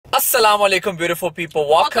Assalamu alaikum, beautiful people.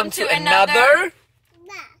 Welcome to another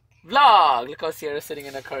vlog. Look how Sierra's sitting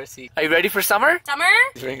in a car seat. Are you ready for summer? Summer?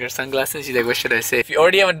 She's wearing her sunglasses. She's like, what should I say? If you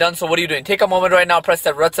already haven't done so, what are you doing? Take a moment right now, press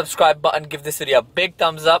that red subscribe button, give this video a big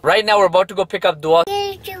thumbs up. Right now, we're about to go pick up Dua.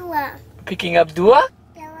 Picking up Dua?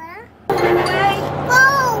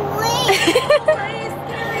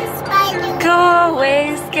 Go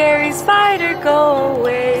away, scary spider, go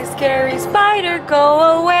away, scary spider,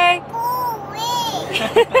 go away.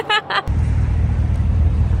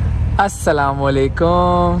 Assalamu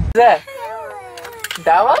alaikum. What's that?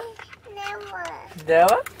 Dawa?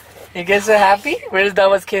 Dawa? You guys so happy? Where's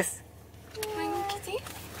Dawa's kiss?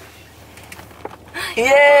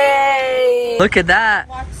 Yay! Look at that.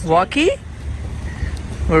 Walkie?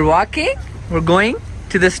 We're walking. We're going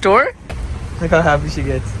to the store. Look how happy she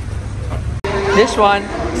gets. This one,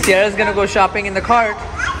 Sierra's gonna go shopping in the cart.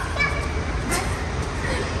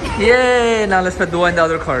 Yay! Now let's put Dua in the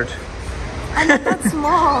other cart. I'm not that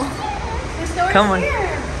small. Come on.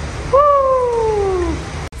 Woo!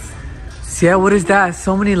 Sierra, what is that?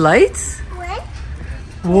 So many lights? What?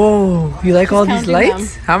 Whoa! You like all these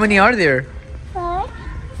lights? them. How many are there? 5.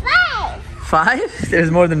 5?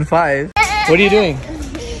 There's more than 5. What are you doing?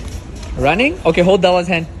 Running? Okay, hold Dawa's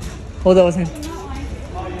hand. Hold Dawa's hand.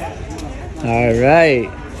 Alright.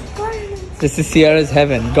 This is Sierra's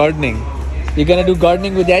heaven. Gardening. You gonna do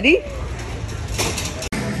gardening with Daddy?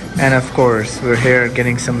 And of course, we're here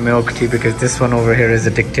getting some milk tea because this one over here is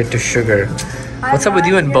addicted to sugar. What's up with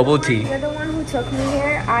you and bubble tea? You're the one who took me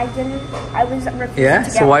here. I was refusing Yeah?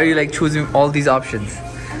 to So why are you like choosing all these options?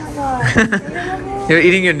 Oh my god. You're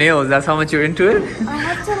eating your nails. That's how much you're into it? I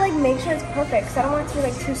have to like make sure it's perfect because I don't want it to be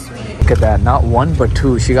like too sweet. Look at that. Not one but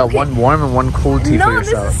 2. She got one warm and one cold tea for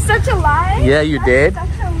yourself. No, this is such a lie. Yeah, you did. Such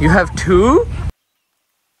a You lie. have 2?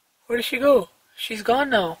 Where did she go? She's gone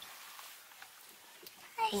now.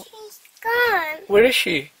 She's gone. Where is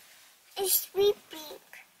she? It's sleeping.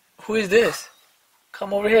 Who is this?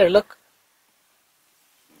 Come over here, look.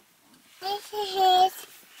 This is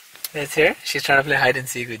It's here. She's trying to play hide and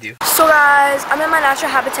seek with you. So guys, I'm in my natural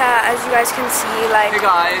habitat as you guys can see. Like, Hey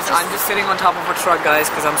guys, I'm just sitting on top of a truck, guys,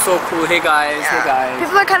 because I'm so cool. Hey guys, hey guys.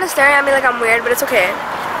 people are kind of staring at me like I'm weird, but it's okay.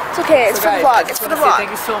 It's okay. It's for the vlog. It's for the vlog.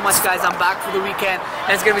 Thank you so much, guys. I'm back for the weekend,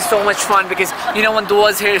 and it's gonna be so much fun because you know when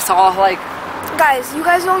Dua's here, it's all like. Guys, you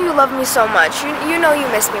guys know you love me so much. You know you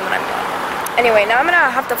miss me when I'm gone. Anyway, now I'm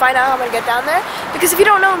gonna have to find out how I'm gonna get down there because if you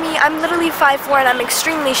don't know me, I'm literally 5'4" and I'm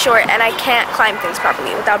extremely short and I can't climb things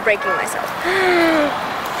properly without breaking myself.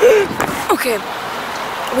 Okay,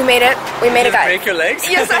 we made it. We made it, guys. Break your legs?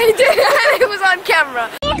 Yes, I did. It was on camera.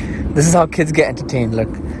 This is how kids get entertained.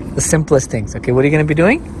 Look, the simplest things. Okay, what are you gonna be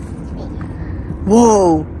doing?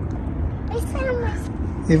 Whoa!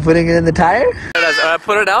 You're putting it in the tire? Alright,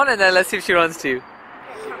 put her down and then let's see if she runs to you.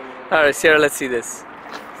 Alright, Sierra, let's see this.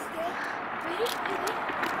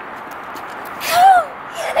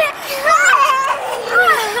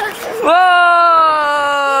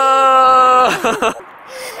 Whoa!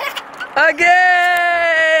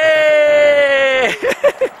 Okay!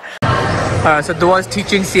 Alright, so Dua's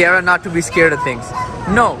teaching Sierra not to be scared of things.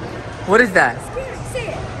 No. What is that?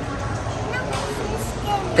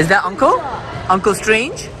 Is that Uncle? Uncle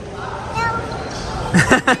Strange?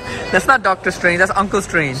 That's not Doctor Strange, that's Uncle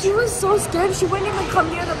Strange. She was so scared. She wouldn't even come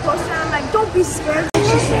near the poster. And I'm like, don't be scared.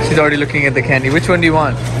 She's already looking at the candy. Which one do you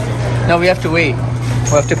want? No, we have to wait.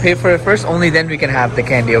 We'll have to pay for it first, only then we can have the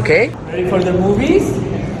candy, okay? Ready for the movies?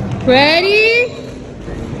 Ready?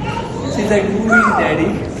 She's like, movies, Daddy.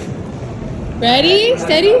 Ready?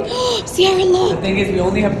 Steady? Sierra, look. The thing is, we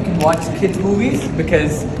only can watch kids' movies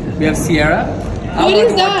because we have Sierra. What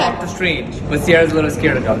is that? Doctor Strange, but Sierra's a little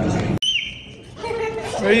scared of Doctor Strange.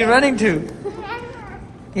 Where are you running to?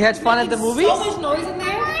 You had fun at the movies? So much noise in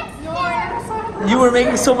there. You were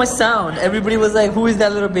making so much sound. Everybody was like, who is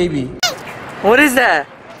that little baby? What is that?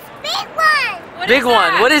 big one. Big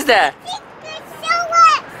one. What is that?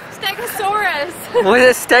 Stegosaurus. What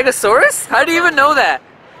is it? Stegosaurus? How do you even know that?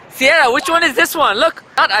 Sierra, which one is this one? Look,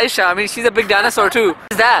 not Aisha. I mean, she's a big dinosaur too.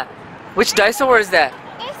 What is that? Which dinosaur is that?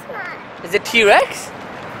 This one. Is it T-Rex?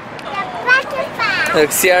 The butterfly.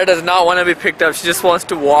 Look, Sierra does not want to be picked up. She just wants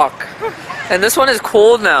to walk. And this one is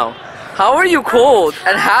cold now. How are you cold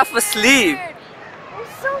and half asleep? I'm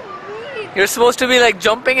so weak. You're supposed to be like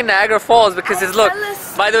jumping in Niagara Falls because it's, look,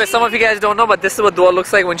 by the way, some of you guys don't know, but this is what Dua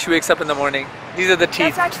looks like when she wakes up in the morning. These are the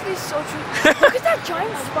teeth. That's actually so true. Look at that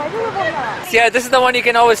giant spider web on that. Yeah, this is the one you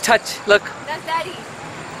can always touch. Look, That's Daddy.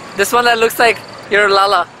 this one that looks like your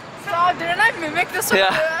Lala. Stop, didn't I mimic this one?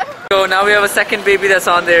 Yeah. So now we have a second baby that's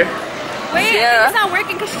on there. Wait, Sierra? it's not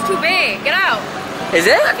working because she's too big. Get out. Is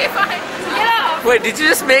it? Okay, fine. Get out. Wait, did you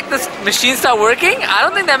just make this machine start working? I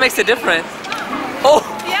don't think that makes a difference. Oh!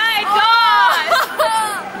 Yeah, it does!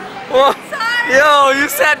 Whoa. Yo, you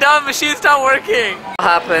sat down, machine start working. What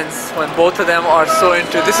happens when both of them are so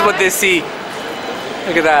into, this is what they see.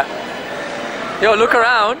 Look at that. Yo, look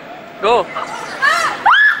around. Go.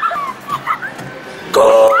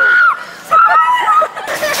 Go!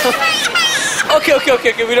 Okay,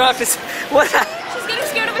 we don't have to. What happened? She's getting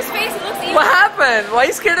scared of his face. It looks evil. What happened? Why are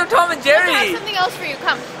you scared of Tom and I Jerry? have something else for you.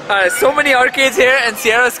 Come. Alright, so many arcades here, and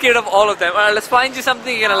Sierra's scared of all of them. Alright, let's find you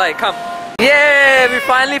something you're gonna like. Come. Yay! We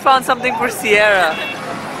finally found something for Sierra.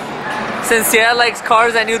 Since Sierra likes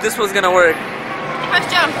cars, I knew this was gonna work. Press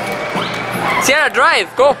jump. Sierra, drive!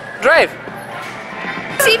 Go! Drive!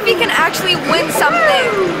 See if we can actually win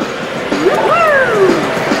something.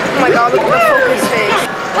 Oh my god, look at the focus face.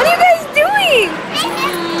 What are you guys doing?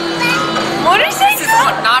 What are you saying? This is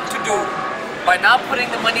what not to do. By not putting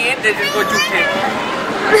the money in, they just go too big.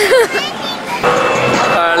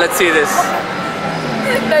 Let's see this.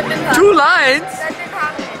 That didn't happen. 2 lines? That didn't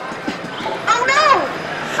happen. Oh no!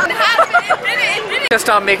 It happened. It did it. Just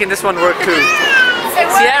start making this one work too. It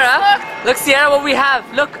works, Sierra, look Sierra, what we have.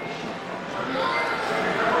 Look.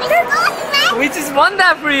 We just won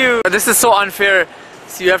that for you. This is so unfair.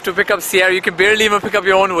 So you have to pick up Sierra. You can barely even pick up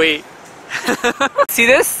your own weight. See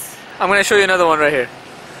this? I'm gonna show you another one right here.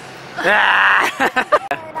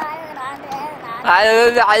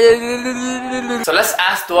 So let's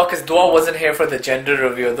ask Dua, because Dua wasn't here for the gender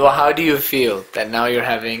reveal. Dua, how do you feel that now you're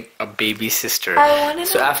having a baby sister?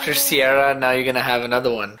 So after Sierra, now you're gonna have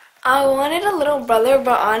another one. I wanted a little brother,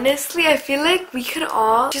 but honestly, I feel like we could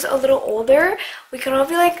all, just a little older, we could all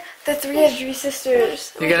be like the 3 Idrees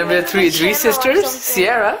sisters. You're gonna be the 3 Idrees sisters?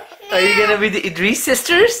 Sierra? Are you gonna be the Idrees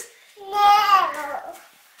sisters?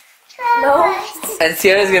 No. And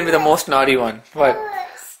Sierra's gonna be the most naughty one. What?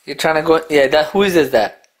 You're trying to go? Yeah, that. Who is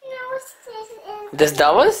that? This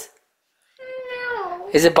Dawas? No.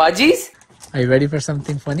 Is it Baji's? Are you ready for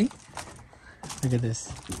something funny? Look at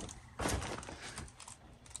this.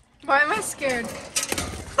 Why am I scared? It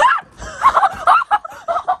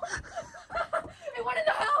went in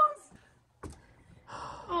the house!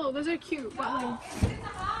 Oh, those are cute. Wow.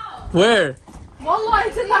 Where? Wallah,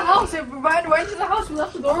 it's in the house. It ran right into the house. We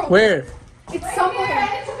left the door open. Where? It's somewhere.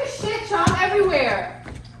 It took a shit, Sham, everywhere.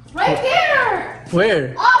 Right there!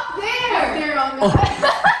 Where? Up there! Up there on the... Oh.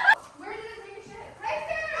 Where did it take a shit? Right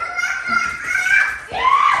there!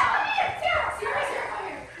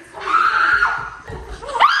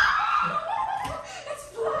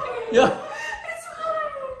 Yeah.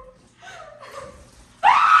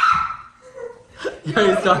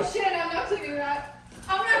 Yeah, it's not. Shit, I'm not cleaning that.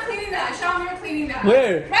 I'm not cleaning that. Sham, you're cleaning that.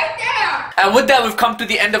 Where? Right there! And with that, we've come to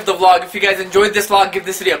the end of the vlog. If you guys enjoyed this vlog, give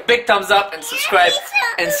this video a big thumbs up and subscribe.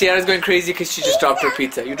 And Sierra's going crazy because she just dropped her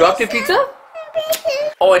pizza. You dropped your pizza?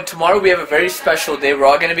 Oh, and tomorrow we have a very special day. We're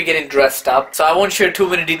all going to be getting dressed up. So I won't share too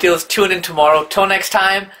many details. Tune in tomorrow. Till next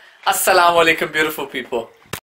time, Assalamu alaikum, beautiful people.